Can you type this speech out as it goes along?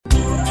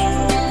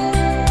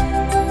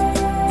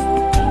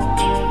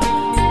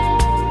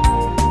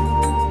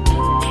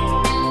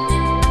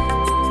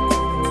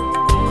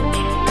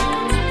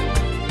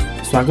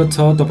स्वागत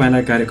छ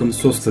तपाईलाई कार्यक्रम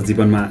स्वस्थ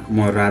जीवनमा।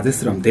 म राजेश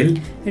रम्तेल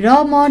र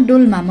म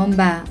डोल्मा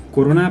मम्बा।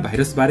 कोरोना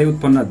भाइरसबारे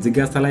उत्पन्न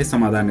जिज्ञासालाई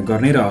समाधान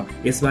गर्ने र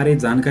यसबारे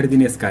जानकारी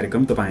दिने यस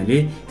कार्यक्रम तपाईले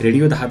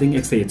रेडियो धादिङ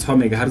 106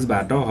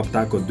 मेगाहर्जबाट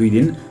हप्ताको 2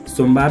 दिन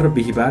सोमबार र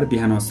बिहीबार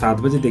बिहान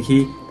 7 बजेदेखि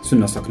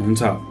सुन्न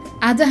सक्नुहुन्छ।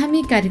 आज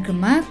हामी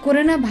कार्यक्रममा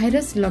कोरोना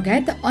भाइरस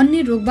लगायत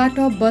अन्य रोगबाट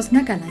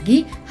बच्नका लागि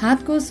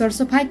हातको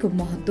सरसफाइको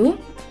महत्व,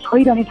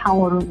 छोइरहने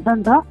ठाउँहरू हुन्छ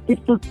नि त,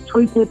 त्यस्तो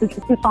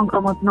छोइसकेपछि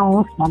संक्रमण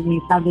नहोस् भन्ने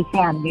हिसाबले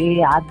चाहिँ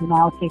हामीले हात धुन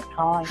आवश्यक छ।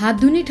 हात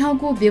धुने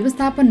ठाउँको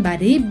व्यवस्थापन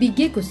बारे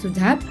विज्ञको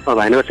सुझाव।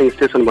 ह्यान्ड वासिङ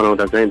स्टेसन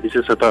बनाउँदा चाहिँ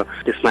विशेषतः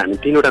त्यसमा हामी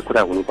 3वटा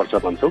कुरा हुनुपर्छ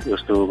भन्छौँ,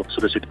 जस्तो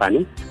सुरक्षित पानी,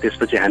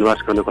 त्यसपछि ह्यान्ड वास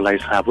गर्नको लागि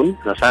साबुन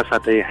र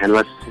साथसाथै ह्यान्ड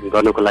वास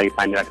गर्नको लागि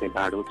पानी राख्ने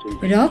भाँडो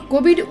र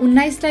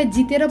कोभिड-19 लाई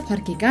जितेर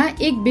फर्केका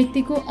एक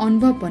व्यक्तिको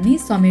अनुभव पनि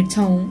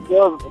समेट्छौँ।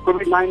 यो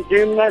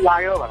कोभिड-19 नै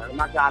लाग्यो भनेर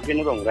मात्र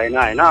आँटिनु त हुँदैन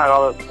हैन।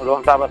 अब रोग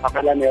त अब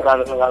सबैलाई नै एउटा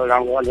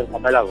गाउँको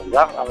सबैलाई हुन्छ,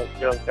 अब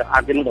त्यो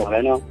आँटिनु त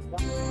हुँदैन।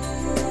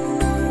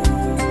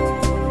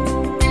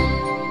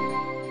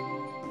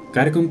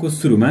 कार्यक्रमको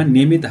सुरुमा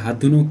नियमित हात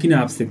धुनु किन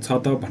आवश्यक छ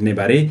त भन्ने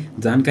बारे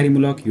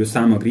जानकारीमूलक यो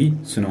सामग्री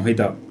सुनौ है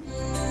त।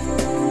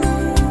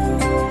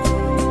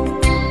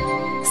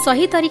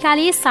 सही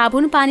तरिकाले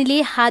साबुन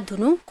पानीले हात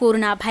धुनु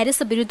कोरोना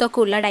भाइरस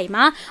विरुद्धको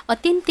लडाईँमा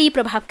अत्यन्तै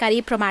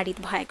प्रभावकारी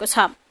प्रमाणित भएको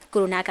छ।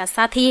 कोरोनाका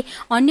साथै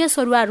अन्य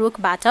सरुवा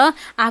रोगबाट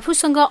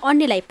आफूसँग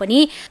अन्यलाई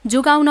पनि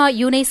जोगाउन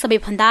यो नै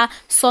सबैभन्दा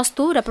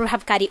सस्तो र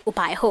प्रभावकारी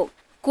उपाय हो।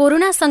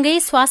 कोरोनासँगै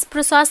श्वास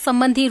प्रश्वास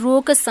सम्बन्धी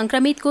रोग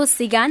संक्रमितको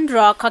सिगान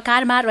र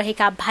खकारमा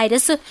रहेका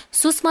भाइरस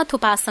सूक्ष्म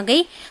थुपासँगै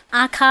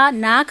आँखा,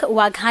 नाक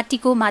वा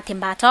घाँटीको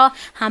माध्यमबाट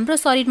हाम्रो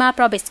शरीरमा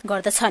प्रवेश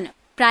गर्दछन्।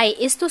 प्राय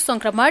यस्तो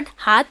संक्रमण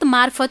हात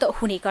मार्फत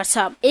हुने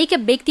गर्छ। एक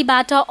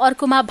व्यक्तिबाट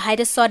अर्कोमा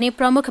भाइरस सर्ने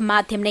प्रमुख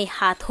माध्यम नै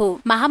हात हो।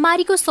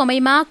 महामारीको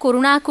समयमा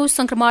कोरोनाको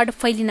संक्रमण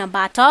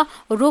फैलिनबाट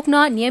रोक्न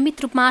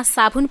नियमित रूपमा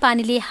साबुन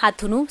पानीले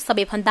हात धुनु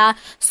सबैभन्दा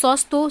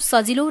सस्तो,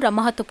 सजिलो र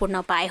महत्वपूर्ण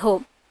उपाय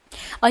हो।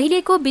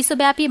 अहिलेको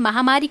विश्वव्यापी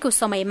महामारीको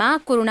समयमा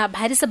कोरोना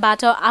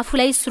भाइरसबाट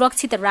आफूलाई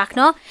सुरक्षित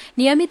राख्न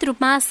नियमित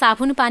रूपमा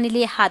साबुन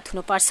पानीले हात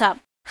धुनुपर्छ।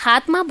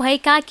 हातमा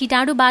भएका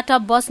कीटाणुबाट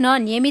बच्न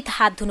नियमित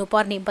हात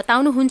धुनुपर्ने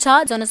बताउनुहुन्छ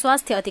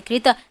जनस्वास्थ्य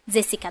अधिकृत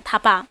जेसिका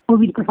थापा।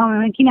 कोभिडको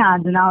समयमा किन हात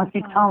धुन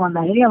आवश्यक छ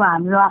भन्दाखेरि अब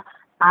हाम्रो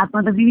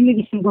हातमा त विभिन्न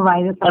किसिमको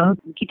भाइरसहरू,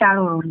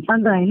 कीटाणुहरू हुन्छ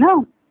नि त हैन।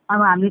 अब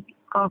हामीले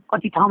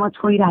कति ठाउँमा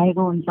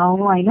छोइरहेको हुन्छौँ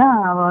हैन।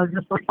 अब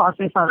जस्तो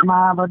सर्फेसहरूमा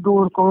अब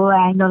डोरको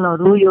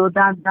एङ्गलहरू, यो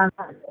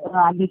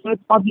हामीले चाहिँ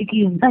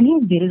पब्लिकली हुन्छ नि,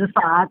 धेरै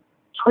जस्तो हात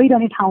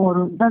छोइरहने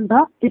ठाउँहरू हुन्छ नि त,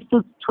 त्यस्तो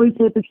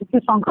छोइसकेपछि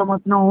चाहिँ संक्रमण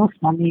नहोस्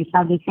भन्ने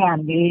हिसाबले चाहिँ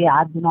हामीले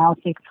हात धुन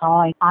आवश्यक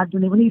छ। हात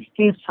धुने पनि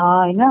स्टेप छ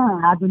हैन।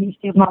 हात धुने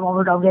स्टेपमा अब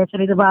WHO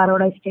ले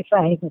 12वटा स्टेप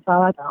राखेको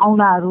छ।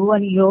 औँलाहरू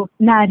अनि यो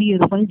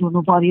नारीहरू पनि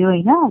धुनु पर्यो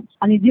हैन।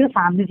 अनि जो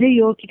हामीले चाहिँ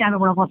यो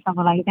कीटाणुबाट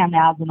बच्नको लागि चाहिँ हामीले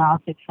हात धुन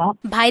आवश्यक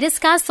छ।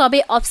 भाइरसका सबै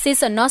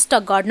अवशेष नष्ट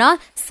गर्न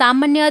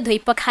सामान्य धोइ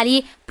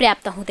पखाली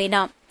पर्याप्त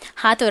हुँदैन।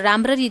 हात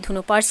राम्ररी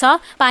धुनुपर्छ।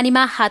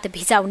 पानीमा हात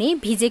भिजाउने,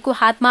 भिजेको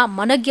हातमा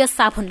मनग्य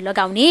साबुन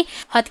लगाउने,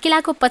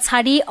 हत्केलाको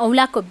पछाडि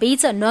औँलाको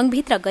बीच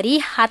नङभित्र गरी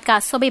हातका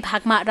सबै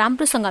भागमा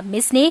राम्रोसँग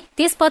मिस्ने,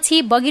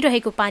 त्यसपछि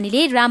बगिरहेको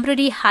पानीले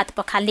राम्ररी हात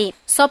पखाल्ने,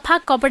 सफा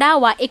कपडा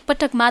वा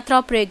एकपटक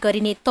मात्र प्रयोग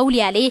गरिने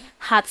तौलियाले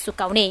हात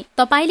सुकाउने।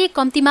 तपाईले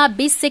कम्तीमा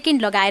 20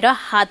 सेकेन्ड लगाएर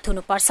हात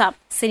धुनुपर्छ।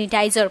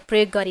 सेनिटाइजर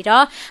प्रयोग गरेर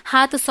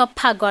हात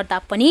सफा गर्दा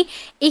पनि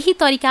यही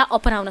तरिका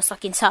अपनाउन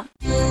सकिन्छ।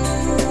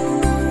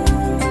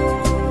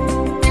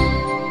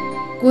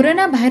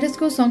 कोरोना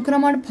भाइरसको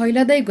संक्रमण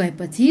फैलदै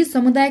गएपछि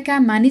समुदायका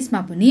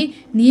मानिसमा पनि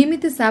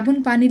नियमित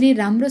साबुन पानीले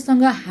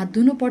राम्रोसँग हात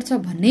धुनुपर्छ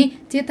भन्ने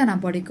चेतना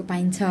बढेको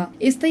पाइन्छ।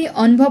 यस्तै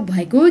अनुभव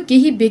भएको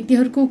केही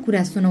व्यक्तिहरूको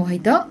कुरा सुनौ है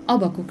त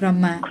अबको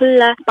क्रममा।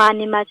 खुल्ला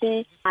पानीमा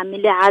चाहिँ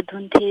हामीले हात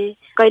धुन्थे,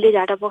 कहिले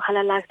झाडा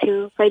पखाला लाग्थ्यो,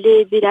 कहिले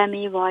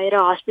बिरामी भएर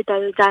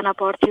हस्पिटल जान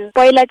पर्थ्यो।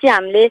 पहिला चाहिँ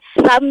हामीले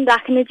साबुन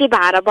राख्ने चाहिँ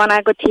भाँडा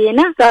बनाएको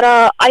थिएन, तर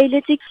अहिले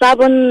चाहिँ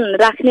साबुन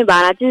राख्ने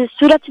भाँडा चाहिँ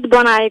सुरक्षित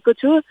बनाएको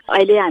छु।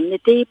 अहिले हामीले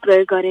त्यही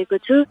प्रयोग गरेको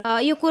छु।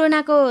 यो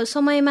कोरोनाको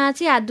समयमा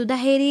चाहिँ हात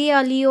धुँदाखेरि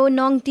अलि यो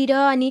नङतिर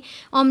अनि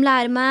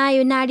अम्लाहरूमा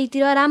यो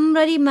नाडीतिर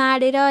राम्ररी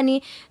माडेर अनि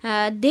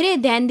धेरै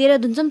ध्यान दिएर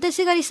धुन्छौँ।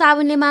 त्यसै गरी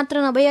साबुनले मात्र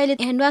नभई अहिले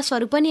ह्यान्ड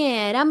वासहरू पनि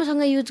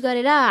राम्रोसँग युज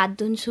गरेर हात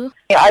धुन्छु।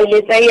 अहिले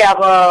चाहिँ अब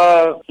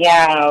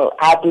यहाँ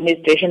हात धुने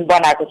स्टेसन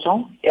बनाएको छौँ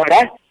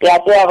एउटा। त्यहाँ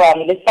चाहिँ अब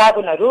हामीले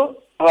साबुनहरू,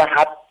 अब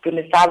हात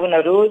धुने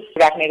साबुनहरू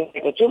राख्ने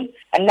गरेको छौँ।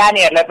 अनि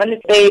नानीहरूलाई पनि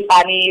त्यही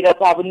पानी र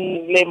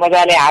साबुनले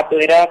मजाले हात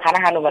धोएर खाना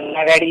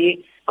खानुभन्दा अगाडि,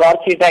 घर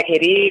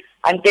छिर्दाखेरि,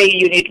 अनि त्यही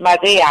युनिटमा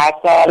चाहिँ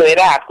हात धोएर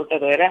हातखुट्टा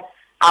धोएर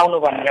आउनु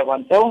भनेर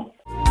भन्छौँ।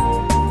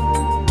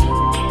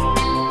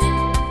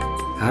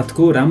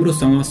 हातको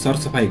राम्रोसँग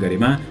सरसफाइ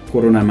गरेमा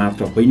कोरोना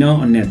मात्र होइन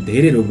अन्य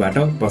धेरै रोगबाट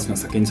बच्न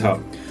सकिन्छ।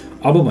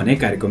 अब भने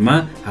कार्यक्रममा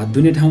हात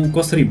धुने ठाउँ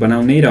कसरी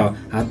बनाउने र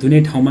हात धुने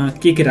ठाउँमा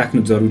के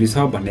राख्नु जरुरी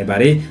छ भन्ने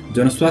बारे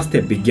जनस्वास्थ्य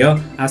विज्ञ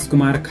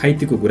आशकुमार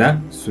खाइतीको कुरा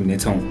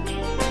सुन्नेछौँ।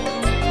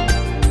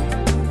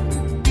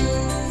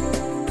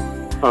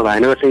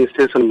 ह्यान्ड वासिङ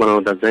स्टेसन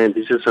बनाउँदा चाहिँ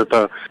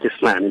विशेषतः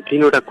त्यसमा हामी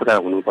 3वटा कुरा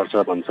हुनुपर्छ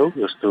भन्छौँ,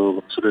 जस्तो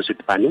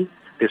सुरक्षित पानी,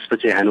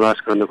 त्यसपछि ह्यान्डवास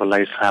गर्नको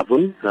लागि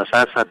साबुन र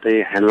साथसाथै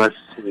ह्यान्डवास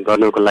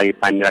गर्नको लागि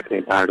पानी राख्ने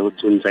भाँडो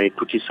जुन चाहिँ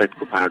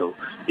टुटीसहितको भाँडो,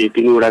 यी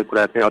तीनवटा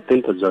कुरा चाहिँ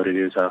अत्यन्त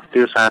जरुरी छ।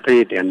 त्यो साथै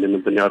ध्यान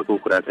दिनुपर्ने अर्को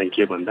कुरा चाहिँ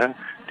के भन्दा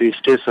त्यो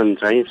स्टेसन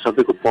चाहिँ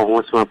सबैको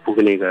पहुँचमा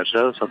पुग्ने गर्छ।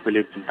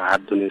 सबैले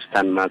हात धुने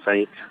स्थानमा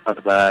चाहिँ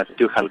अथवा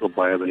त्यो खालको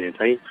भयो भने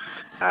चाहिँ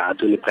हात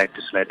धुने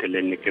प्र्याक्टिसलाई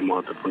त्यसले निकै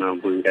महत्त्वपूर्ण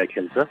भूमिका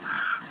खेल्छ।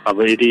 अब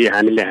यदि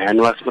हामीले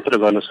ह्यान्डवास मात्र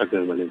गर्न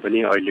सक्यौँ भने पनि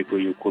अहिलेको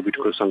यो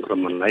कोभिडको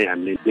सङ्क्रमणलाई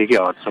हामीले निकै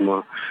हदसम्म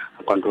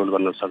कन्ट्रोल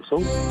गर्न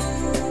सक्छौँ।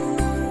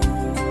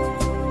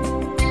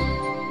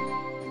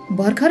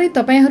 भर्खरै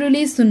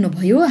तपाईहरूले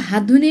सुन्नुभयो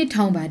हात धुने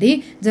ठाउँबारे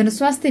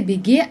जनस्वास्थ्य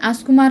विज्ञ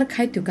आशकुमार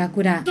खाइतुका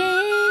कुरा।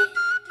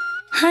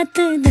 हात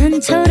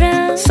धुन्छौ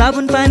र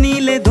साबुन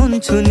पानीले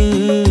धुन्छु नि,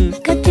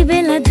 कति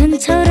बेला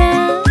धुन्छौ र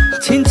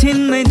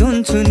छिनछिनमै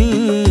धुन्छु नि।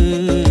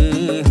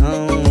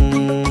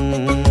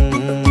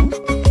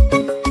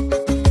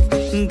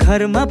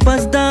 घरमा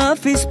पस्दा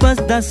अफिस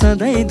पस्दा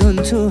सधैँ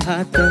धुन्छु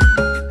हात,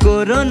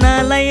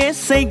 कोरोनालाई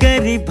यसै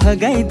गरी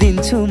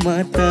भगाइदिन्छु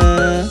म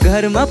त।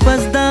 घरमा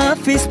पस्दा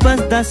अफिस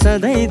पस्दा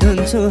सधैँ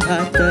धुन्छु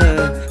हात,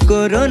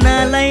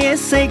 कोरोनालाई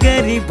यसै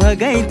गरी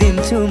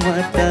भगाइदिन्छु म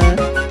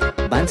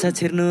त। भान्सा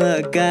छिर्नु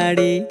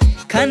अगाडि,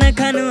 खाना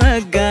खानु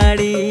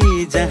अगाडि,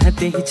 जहाँ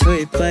त्यही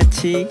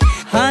छोएपछि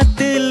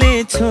हातले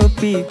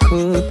छोपी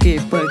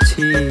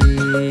खोकेपछि।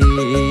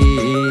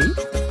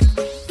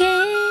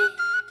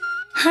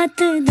 हात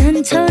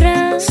धुन्छौ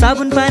र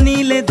साबुन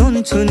पानीले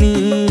धुन्छु नि,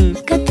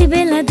 कति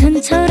बेला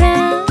धुन्छौ र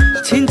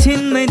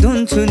छिनछिनमै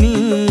धुन्छु नि।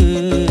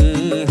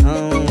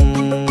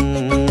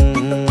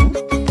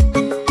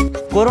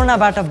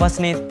 कोरोनाबाट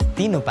बच्ने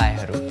 3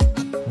 उपायहरू: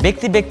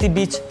 व्यक्ति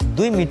बीच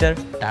 2 मिटर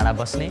टाढा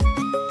बस्ने,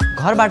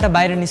 घरबाट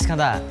बाहिर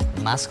निस्कँदा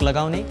मास्क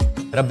लगाउने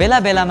र बेला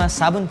बेलामा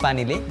साबुन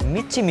पानीले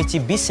मिची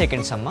 20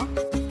 सेकेन्डसम्म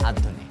हात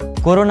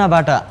धुने।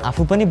 कोरोनाबाट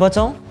आफू पनि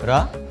बचाउँ र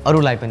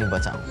अरूलाई पनि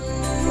बचाउँ।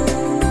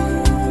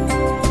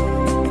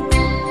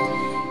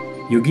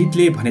 यो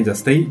गीतले भने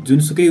जस्तै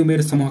जुनसुकै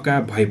उमेर समूहका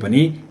भए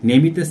पनि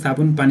नियमित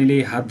साबुन पानीले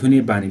हात धुने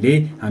बानीले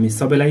हामी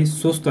सबैलाई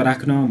स्वस्थ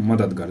राख्न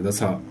मद्दत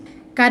गर्दछ।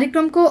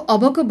 कार्यक्रमको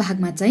अबको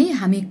भागमा चाहिँ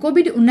हामी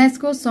कोभिड-19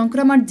 को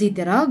संक्रमण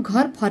जितेर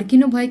घर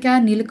फर्किनुभएका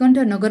नीलकण्ठ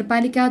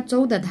नगरपालिका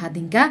 14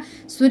 धादिङका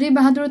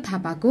सूर्यबहादुर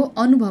थापाको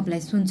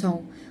अनुभवलाई सुन्छौं।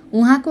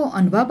 उहाँको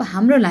अनुभव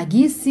हाम्रो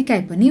लागि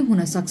सिकाइ पनि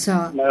हुन सक्छ।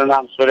 मेरो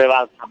नाम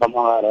सूर्यबहादुर थापा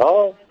मगर हो।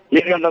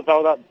 नीलकण्ठ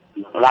 14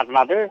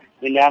 रातमा थिए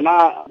इन्डियामा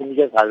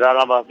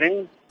हजारमा बस्ने।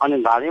 अनि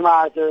धादिङमा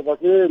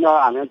आइसकेपछि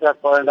हामी त्यहाँ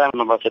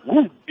क्वारेन्टाइनमा बसेको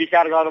थियौँ।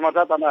 विचार गर्नुमा त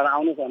तपाईँहरू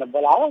आउनुहोस् भनेर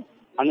बोलायो।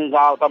 अनि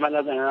तपाईँले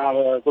अब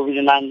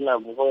कोभिड-19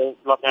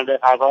 लक्षण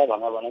देखाएको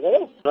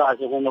भनेको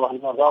आइसक्नु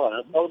भन्नुपर्छ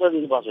भनेर 14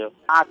 दिन बस्यो।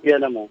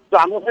 आँटिएन म।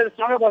 हाम्रो फेरि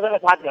सँगै बसेर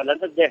साथीहरूलाई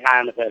त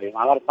देखाएन। फेरि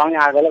हाम्रो सँगै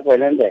आएकोले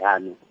कहिले पनि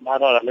देखाएन।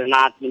 डाक्टरहरूले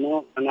नाच्नु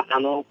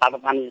नखानु, तातो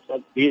पानी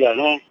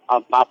पिइरहनु,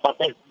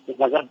 प्रत्येक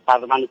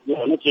तातो पानी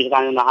पिइरहनु, चिसो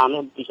पानी नखानु,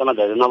 चिसोमा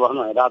धेरै नबस्नु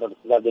भनेर डाक्टरले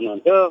सुझाव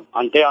दिनुहुन्थ्यो।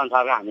 अनि त्यही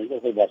अनुसारको हामी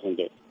त्यसै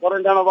बसिन्थ्यो।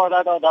 क्वारेन्टाइनमा बस्दा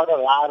त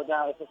डाक्टरहरू आएर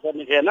त्यहाँ यसो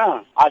सोध्ने थिएन।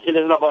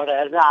 आइसोलेसनमा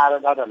बस्दाखेरि चाहिँ आएर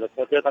डाक्टरहरूले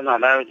सोध्यो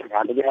तपाईँहरूलाई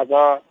घाँटी दुखाएको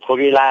छ,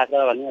 खोकी लागेको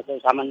छ भने यसो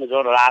सामान्य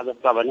ज्वरो आएको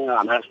छ भने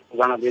हामीलाई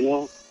सूचना दिनु,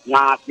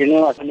 नाच्नु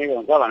यसो निकै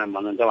हुन्छ भनेर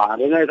भन्नुहुन्थ्यो।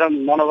 उहाँले नै एकदम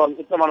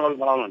उच्च मनोबल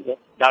बनाउनुहुन्थ्यो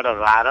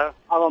डाक्टरहरू आएर।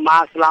 अब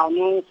मास्क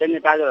लाउनु,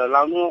 सेनिटाइजरहरू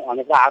लाउनु,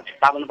 अनि हात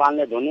साबुन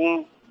पानीले धुनु,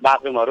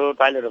 बाथरुमहरू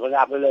टोइलेटहरू पनि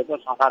आफूले एकदम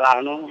सफा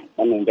राख्नु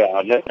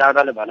भन्नुहुन्थ्यो।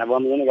 डाक्टरले भने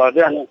बन्द पनि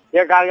गर्थ्यो। अनि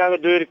एक गाडीको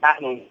दुरी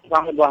खानु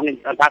बस्ने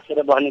टाँसेर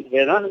बस्ने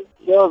थिएन।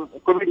 त्यो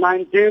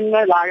कोभिड-19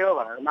 नै लाग्यो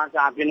भनेर मान्छे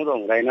आँटिनु त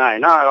हुँदैन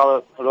होइन। अब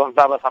रोग त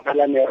अब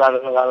सबैलाई एउटा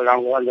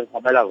गाउँको मान्छे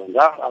सबैलाई हुन्छ।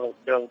 अब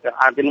त्यो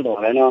आँटिनु त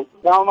हुँदैन।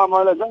 गाउँमा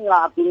मैले चाहिँ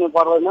आँटिनु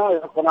पर्दैन,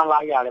 यो कोरोना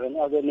लागिहाल्यो भने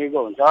अझै निको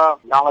हुन्छ।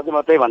 गाउँमा चाहिँ म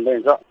त्यही भन्दै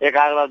हुन्छ,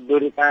 एकाग्र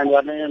दुरी कायम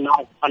गर्ने,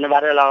 मास्क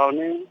अनिवार्य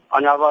लगाउने,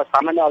 अनि अब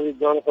सामान्य अलिक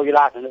ज्वरो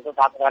खोकिरहेको छ भने चाहिँ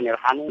तातो पानीहरू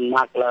खानु,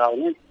 मास्क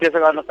लगाउने। त्यसो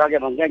गर्न सक्यो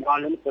भने चाहिँ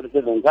गाउँले पनि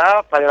सुरक्षित हुन्छ,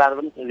 परिवार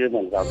पनि सुरक्षित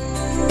हुन्छ।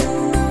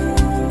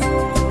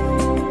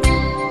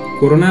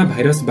 कोरोना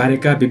भाइरस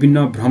बारेका विभिन्न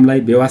भ्रमलाई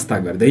बेवास्ता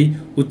गर्दै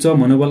उच्च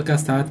मनोबलका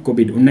साथ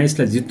कोभिड-19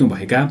 लाई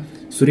जित्नुभएका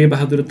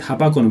सूर्यबहादुर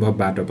थापाको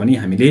अनुभवबाट पनि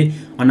हामीले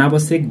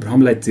अनावश्यक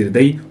भ्रमलाई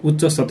चिर्दै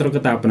उच्च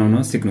सतर्कता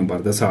अपनाउन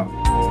सिक्नुपर्दछ।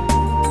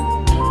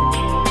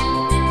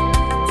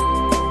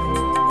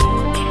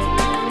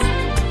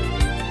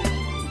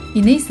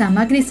 यिनै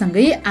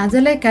सामग्रीसँगै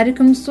आजलाई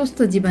कार्यक्रम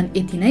स्वस्थ जीवन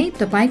यति नै।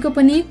 तपाईको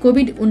पनि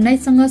कोभिड-19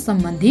 सँग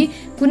सम्बन्धी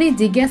कुनै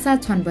जिज्ञासा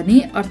छन् भने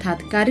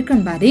अर्थात्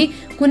कार्यक्रमबारे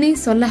कुनै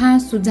सल्लाह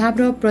सुझाव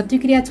र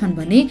प्रतिक्रिया छन्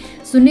भने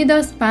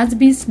 010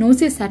 520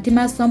 960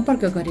 मा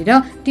सम्पर्क गरेर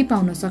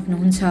टिपाउन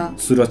सक्नुहुन्छ।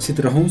 सुरक्षित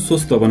रहौं,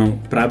 स्वस्थ बनौं।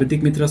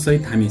 प्राविधिक मित्र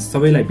सहित हामी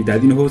सबैलाई बिदा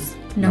दिनुहोस्।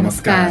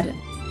 नमस्कार।